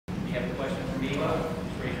you have a question for Miela,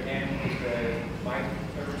 just raise your hand, put the mic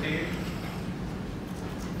over to you.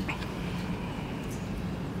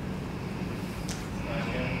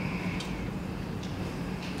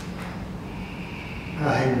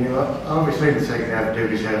 Hey, Miela, obviously in the second half,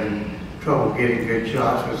 Duke's having trouble getting good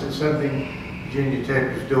shots. Was it something Virginia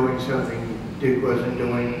Tech was doing, something Duke wasn't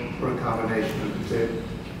doing, or a combination of the two?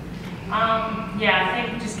 Yeah, I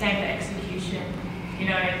think it just came to execution. You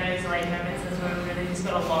know, in those late moments, that's where we really just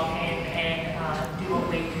got to lock in and do what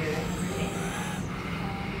we do.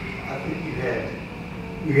 I think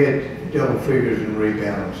you had double figures in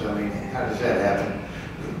rebounds. I mean, how does that happen?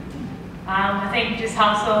 I think just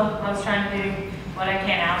hustle. I was trying to do what I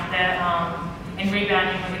can out there. And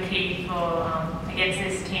rebounding was a key for against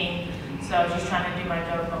this team. So I was just trying to do my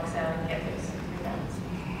job, box out, and get those rebounds.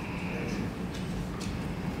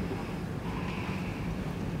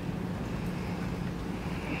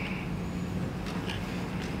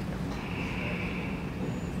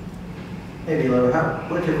 Hey, Miela,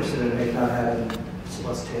 what difference did it make not having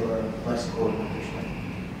Celeste Taylor and Lexi Gordon on your team?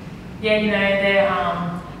 Yeah, you know,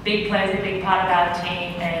 they're big players, a big part of our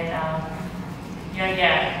team, and you know,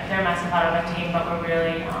 yeah, they're a massive part of our team, but we're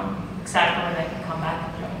really excited for when they can come back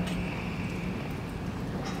and join.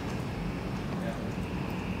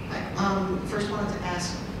 First wanted to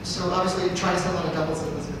ask, so obviously trying to set a lot of doubles in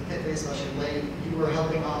Elizabeth Pitney, especially late, you were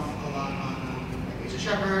helping off a lot on like Asia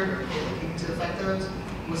Shepherd or looking to defect those.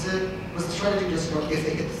 Was the strategy just, you know, if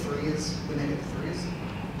they get the threes, when they get the threes?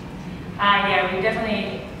 Yeah, we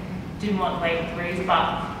definitely didn't want late threes,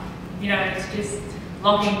 but you know, it's just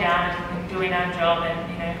locking down and doing our job,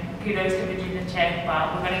 and you know, kudos to Virginia Tech,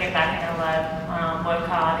 but we're going to get back in our lab, work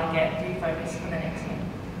hard, and get refocused for the next game.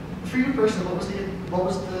 For you personally, what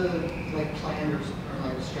was the like plan or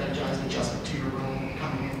like strategized adjustment to your role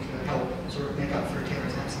coming in to help sort of make up for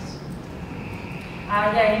Taylor's absence?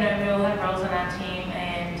 Yeah, you know, we all have roles on our team,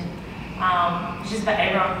 and it's just about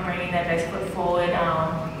everyone bringing their best foot forward,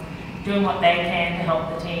 doing what they can to help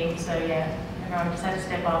the team. So yeah, everyone just had to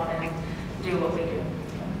step up and do what we do.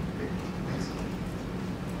 Thanks.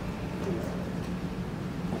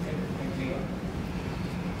 Okay, thank you.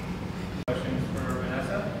 Questions for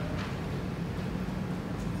Vanessa?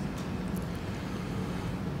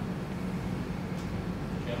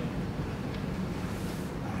 Jim?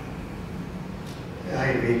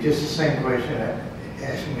 Hey, just the same question I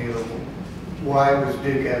asked me. Why was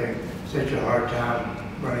Duke having such a hard time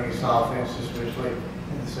running his offense, especially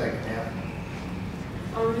in the second half?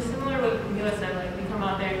 It's similar to what Miela said, like we come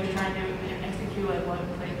out there, we try to do and execute like what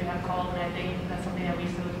plays we have called, and I think that's something that we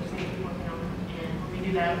still just need to keep working on. And when we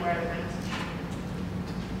do that, we're at our best.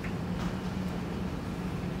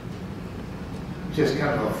 Just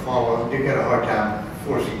kind of a follow-up. Duke had a hard time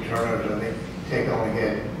forcing turnovers. I think Tech only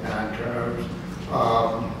had 9 turnovers.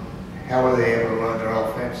 How were they able to run their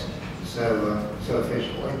offense so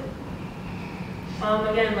efficiently?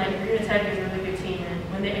 Again, like Virginia Tech is a really good team, and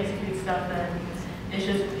when they execute stuff, then it's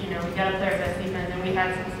just, you know, we got to play our best defense, and we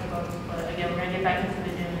had some slip-ups. But again, we're going to get back into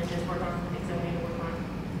the gym and just work on the things that we need to work on.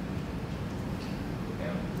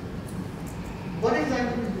 Yeah. What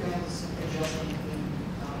exactly were you guys adjusting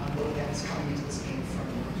on both ends coming into this game from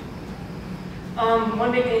you?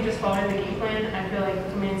 One big thing, just following the game plan. I feel like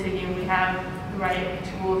coming into the game, we have the right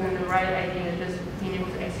tools and the right idea. Just being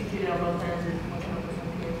able to execute it on both ends is what can help us up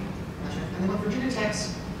here. Gotcha. And then with Virginia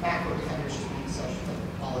Tech's backcourt defenders just being such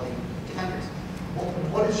quality defenders,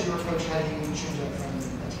 what is your approach? How do you change up from a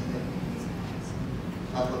team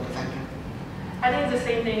that level of defender? I think it's the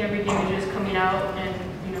same thing every game. Is just coming out and,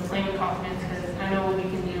 you know, playing with confidence, because I know what we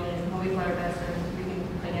can do, and when we play our best, and we can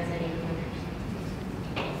play against any defenders.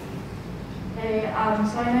 Hey,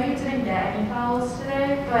 so I know you didn't get any fouls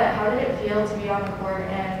today, but how did it feel to be on the court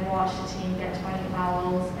and watch the team get 20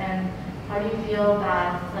 fouls? And how do you feel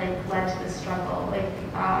that led to the struggle?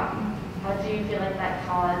 How do you feel like that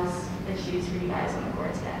caused issues for you guys on the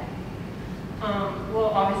court today?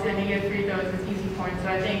 Well, obviously, I think get free throws is easy points, so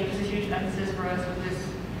I think just a huge emphasis for us was just,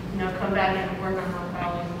 you know, come back and work on more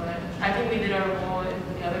fouling. But I think we did our role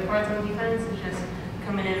in the other parts on defense, is just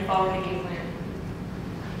coming in and following the game plan.